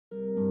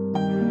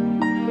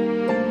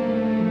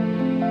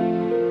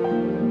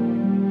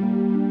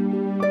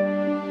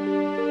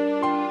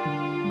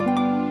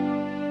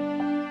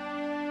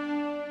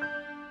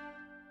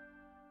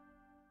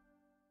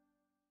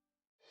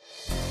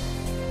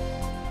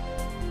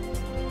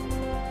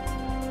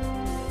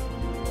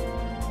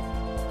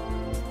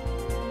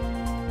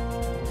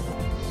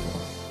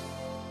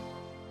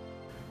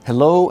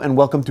Hello and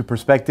welcome to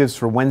Perspectives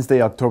for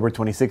Wednesday, October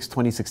 26,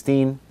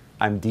 2016.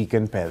 I'm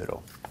Deacon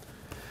Pedro.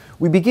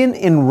 We begin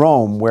in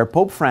Rome, where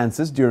Pope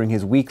Francis, during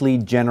his weekly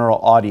general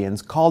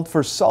audience, called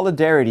for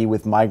solidarity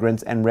with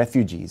migrants and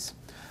refugees.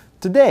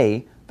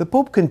 Today, the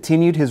Pope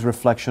continued his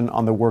reflection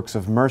on the works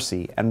of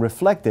mercy and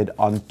reflected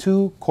on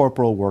two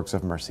corporal works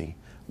of mercy,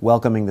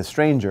 welcoming the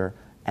stranger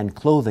and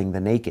clothing the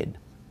naked.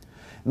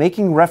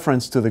 Making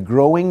reference to the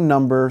growing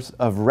numbers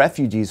of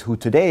refugees who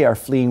today are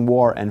fleeing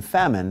war and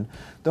famine,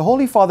 the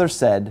Holy Father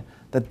said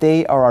that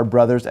they are our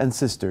brothers and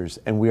sisters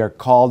and we are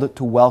called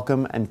to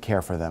welcome and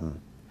care for them.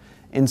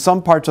 In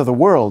some parts of the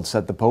world,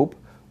 said the Pope,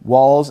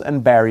 walls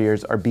and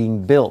barriers are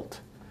being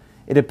built.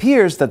 It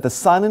appears that the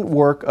silent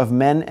work of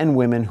men and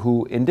women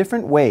who, in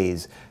different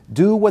ways,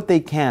 do what they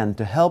can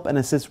to help and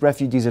assist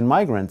refugees and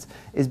migrants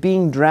is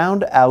being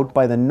drowned out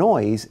by the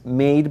noise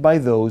made by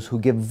those who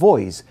give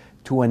voice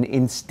to an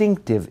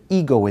instinctive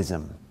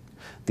egoism.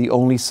 The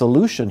only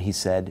solution, he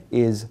said,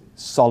 is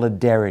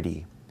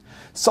solidarity.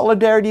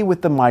 Solidarity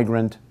with the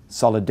migrant,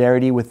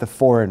 solidarity with the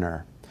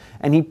foreigner.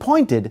 And he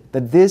pointed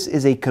that this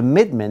is a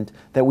commitment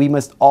that we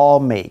must all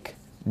make.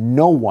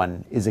 No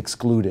one is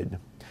excluded.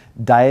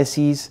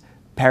 Dioceses,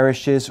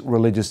 parishes,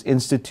 religious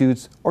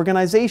institutes,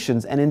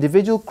 organizations, and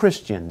individual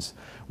Christians,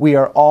 we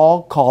are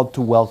all called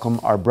to welcome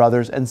our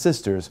brothers and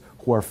sisters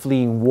who are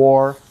fleeing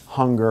war,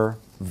 hunger,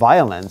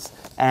 violence,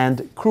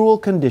 and cruel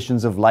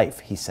conditions of life,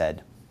 he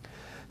said.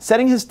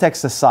 Setting his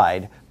text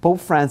aside, Pope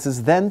Francis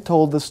then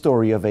told the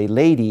story of a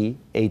lady,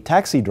 a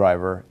taxi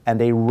driver, and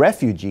a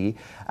refugee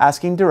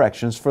asking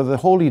directions for the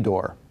Holy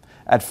Door.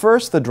 At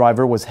first, the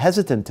driver was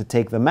hesitant to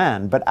take the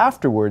man, but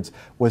afterwards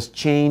was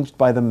changed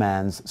by the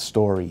man's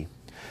story.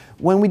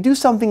 When we do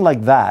something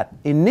like that,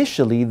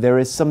 initially there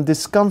is some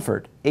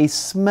discomfort, a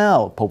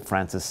smell, Pope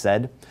Francis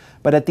said,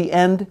 but at the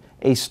end,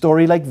 a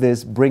story like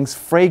this brings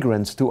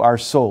fragrance to our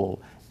soul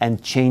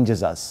and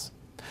changes us.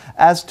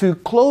 As to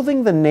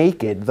clothing the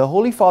naked, the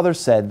Holy Father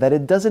said that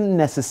it doesn't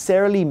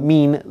necessarily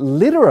mean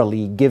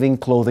literally giving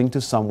clothing to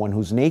someone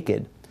who's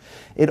naked.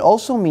 It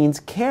also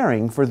means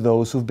caring for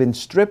those who've been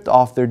stripped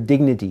off their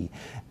dignity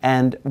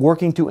and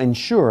working to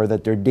ensure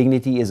that their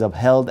dignity is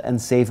upheld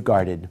and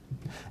safeguarded.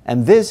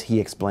 And this, he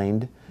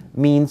explained,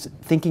 means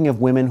thinking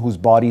of women whose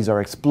bodies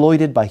are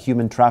exploited by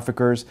human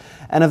traffickers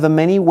and of the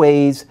many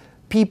ways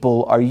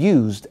people are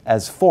used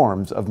as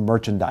forms of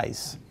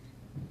merchandise.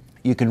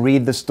 You can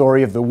read the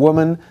story of the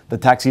woman, the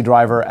taxi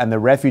driver, and the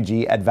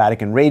refugee at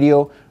Vatican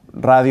Radio,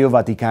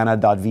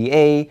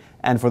 radiovaticana.va,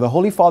 and for the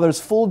Holy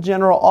Father's full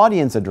general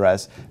audience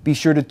address, be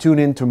sure to tune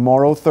in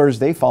tomorrow,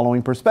 Thursday,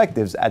 following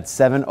Perspectives at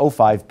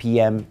 7:05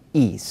 p.m.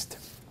 East.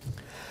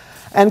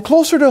 And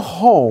closer to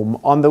home,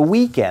 on the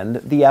weekend,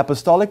 the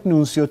Apostolic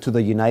Nuncio to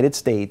the United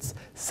States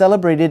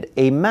celebrated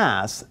a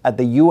Mass at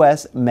the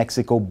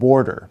U.S.-Mexico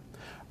border.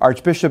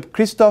 Archbishop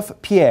Christophe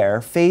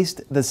Pierre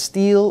faced the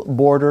steel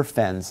border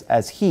fence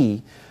as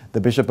he,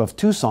 the Bishop of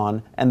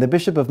Tucson, and the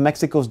Bishop of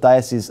Mexico's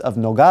Diocese of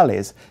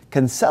Nogales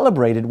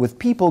celebrated with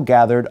people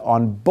gathered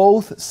on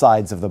both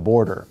sides of the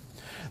border.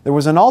 There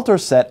was an altar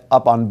set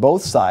up on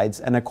both sides,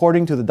 and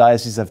according to the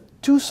Diocese of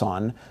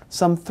Tucson,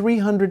 some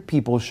 300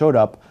 people showed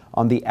up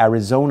on the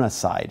Arizona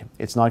side.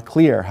 It's not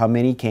clear how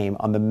many came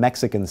on the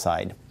Mexican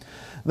side.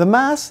 The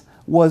Mass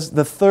was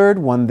the third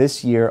one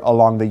this year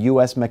along the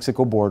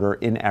U.S.-Mexico border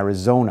in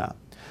Arizona.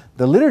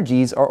 The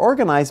liturgies are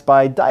organized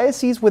by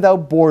Dioceses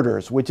Without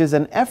Borders, which is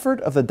an effort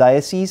of the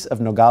Diocese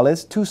of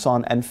Nogales,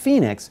 Tucson, and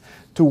Phoenix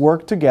to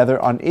work together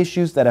on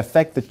issues that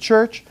affect the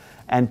Church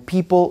and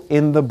people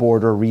in the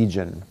border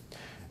region.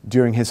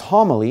 During his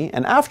homily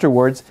and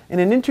afterwards, in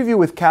an interview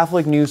with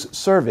Catholic News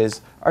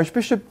Service,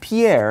 Archbishop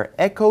Pierre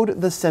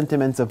echoed the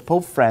sentiments of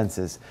Pope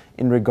Francis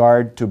in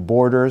regard to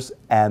borders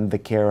and the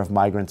care of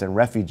migrants and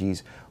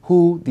refugees,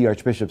 who, the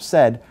Archbishop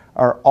said,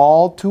 are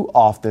all too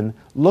often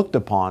looked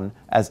upon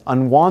as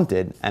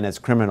unwanted and as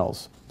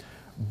criminals.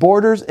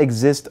 Borders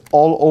exist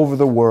all over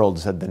the world,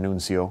 said the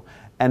Nuncio,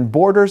 and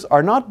borders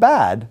are not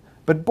bad,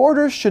 but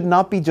borders should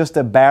not be just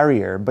a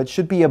barrier, but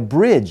should be a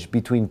bridge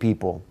between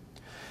people.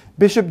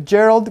 Bishop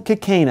Gerald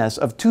Kikanas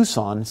of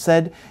Tucson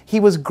said he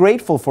was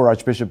grateful for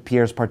Archbishop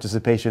Pierre's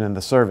participation in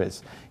the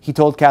service. He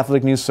told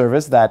Catholic News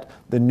Service that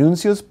the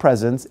Nuncio's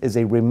presence is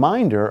a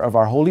reminder of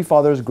our Holy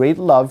Father's great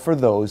love for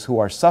those who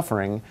are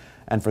suffering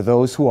and for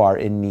those who are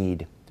in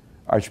need.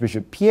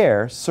 Archbishop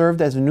Pierre served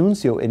as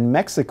Nuncio in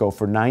Mexico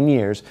for 9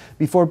 years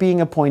before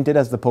being appointed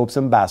as the Pope's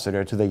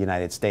ambassador to the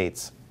United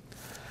States.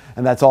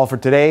 And that's all for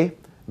today.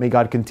 May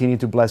God continue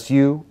to bless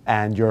you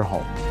and your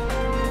home.